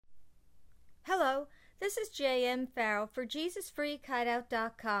This is J.M. Farrell for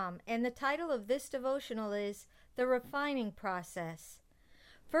JesusFreakHideout.com, and the title of this devotional is The Refining Process.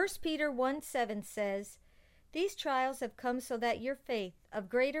 1 Peter 1:7 says, "These trials have come so that your faith, of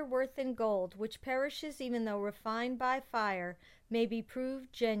greater worth than gold, which perishes even though refined by fire, may be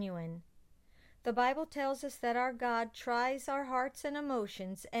proved genuine." The Bible tells us that our God tries our hearts and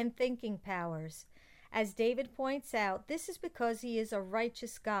emotions and thinking powers. As David points out, this is because he is a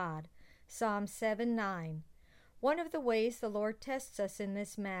righteous God. Psalm 7:9. One of the ways the Lord tests us in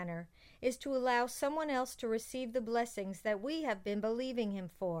this manner is to allow someone else to receive the blessings that we have been believing Him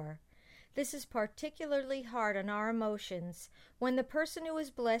for. This is particularly hard on our emotions when the person who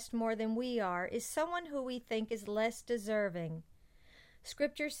is blessed more than we are is someone who we think is less deserving.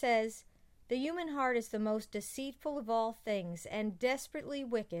 Scripture says, "The human heart is the most deceitful of all things and desperately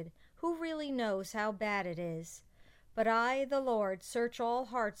wicked. Who really knows how bad it is? But I, the Lord, search all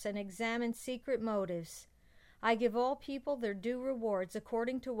hearts and examine secret motives. I give all people their due rewards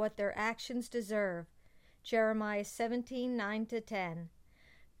according to what their actions deserve." Jeremiah 17:9-10.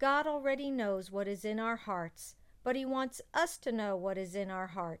 God already knows what is in our hearts, but He wants us to know what is in our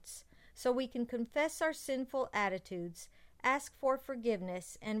hearts, so we can confess our sinful attitudes, ask for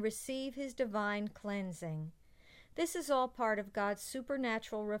forgiveness, and receive His divine cleansing. This is all part of God's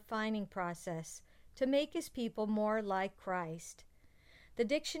supernatural refining process to make His people more like Christ. The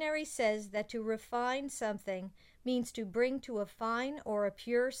dictionary says that to refine something means to bring to a fine or a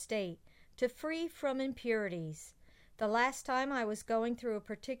pure state, to free from impurities. The last time I was going through a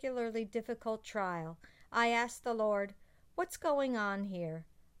particularly difficult trial, I asked the Lord, "What's going on here?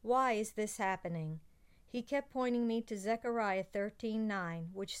 Why is this happening?" He kept pointing me to Zechariah 13:9,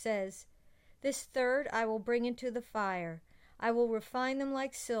 which says, "This third I will bring into the fire. I will refine them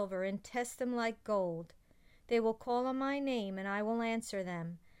like silver and test them like gold. They will call on my name, and I will answer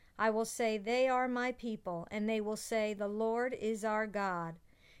them. I will say, 'They are my people,' and they will say, 'The Lord is our God.'"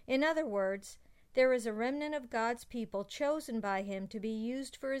 In other words, there is a remnant of God's people chosen by Him to be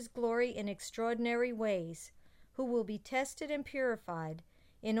used for His glory in extraordinary ways, who will be tested and purified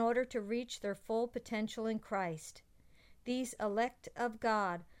in order to reach their full potential in Christ. These elect of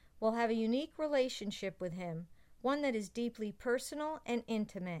God will have a unique relationship with Him, one that is deeply personal and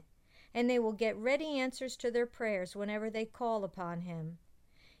intimate, and they will get ready answers to their prayers whenever they call upon Him.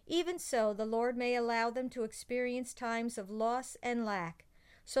 Even so, the Lord may allow them to experience times of loss and lack,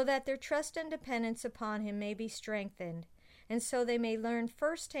 so that their trust and dependence upon Him may be strengthened, and so they may learn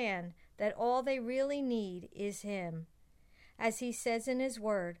firsthand that all they really need is Him. As He says in His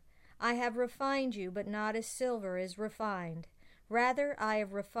Word, "I have refined you, but not as silver is refined. Rather, I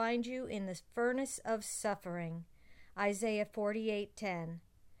have refined you in the furnace of suffering." Isaiah 48:10.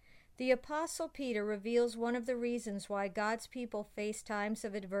 The Apostle Peter reveals one of the reasons why God's people face times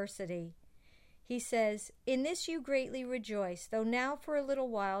of adversity. He says, "In this you greatly rejoice, though now for a little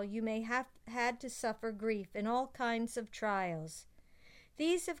while you may have had to suffer grief in all kinds of trials.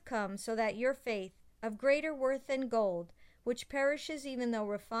 These have come so that your faith, of greater worth than gold, which perishes even though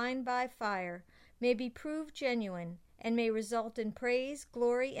refined by fire, may be proved genuine and may result in praise,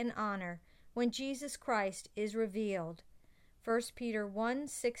 glory, and honor when Jesus Christ is revealed." 1 Peter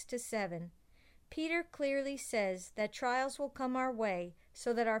 1:6-7. Peter clearly says that trials will come our way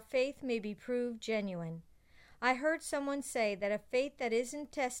so that our faith may be proved genuine. I heard someone say that a faith that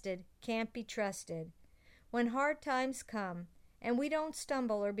isn't tested can't be trusted. When hard times come, and we don't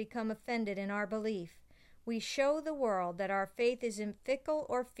stumble or become offended in our belief, we show the world that our faith isn't fickle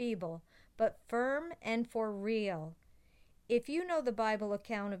or feeble, but firm and for real. If you know the Bible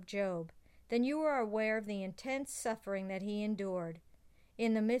account of Job, then you are aware of the intense suffering that he endured.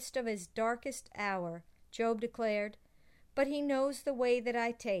 In the midst of his darkest hour, Job declared, "But He knows the way that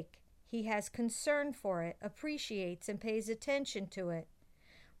I take. He has concern for it, appreciates and pays attention to it.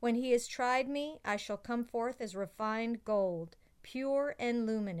 When He has tried me, I shall come forth as refined gold, pure and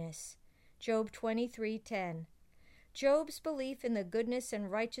luminous." Job 23:10. Job's belief in the goodness and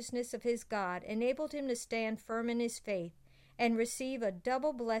righteousness of his God enabled him to stand firm in his faith and receive a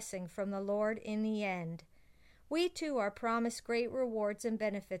double blessing from the Lord in the end. We too are promised great rewards and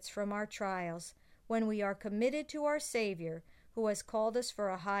benefits from our trials when we are committed to our Savior, who has called us for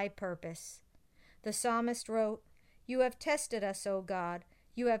a high purpose. The psalmist wrote, "You have tested us, O God.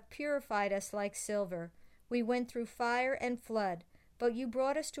 You have purified us like silver. We went through fire and flood, but you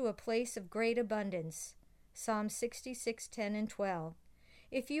brought us to a place of great abundance." Psalm 66:10-12.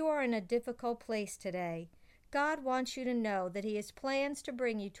 If you are in a difficult place today, God wants you to know that He has plans to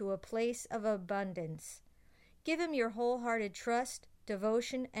bring you to a place of abundance. Give Him your wholehearted trust,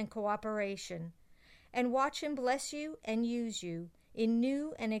 devotion, and cooperation, and watch Him bless you and use you, in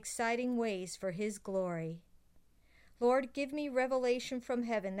new and exciting ways for His glory. Lord, give me revelation from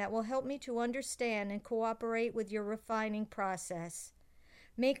heaven that will help me to understand and cooperate with your refining process.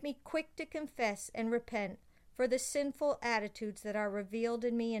 Make me quick to confess and repent for the sinful attitudes that are revealed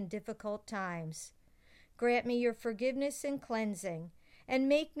in me in difficult times. Grant me your forgiveness and cleansing, and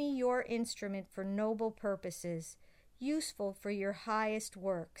make me your instrument for noble purposes, useful for your highest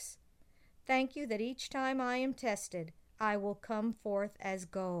works. Thank you that each time I am tested, I will come forth as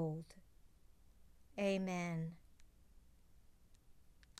gold. Amen.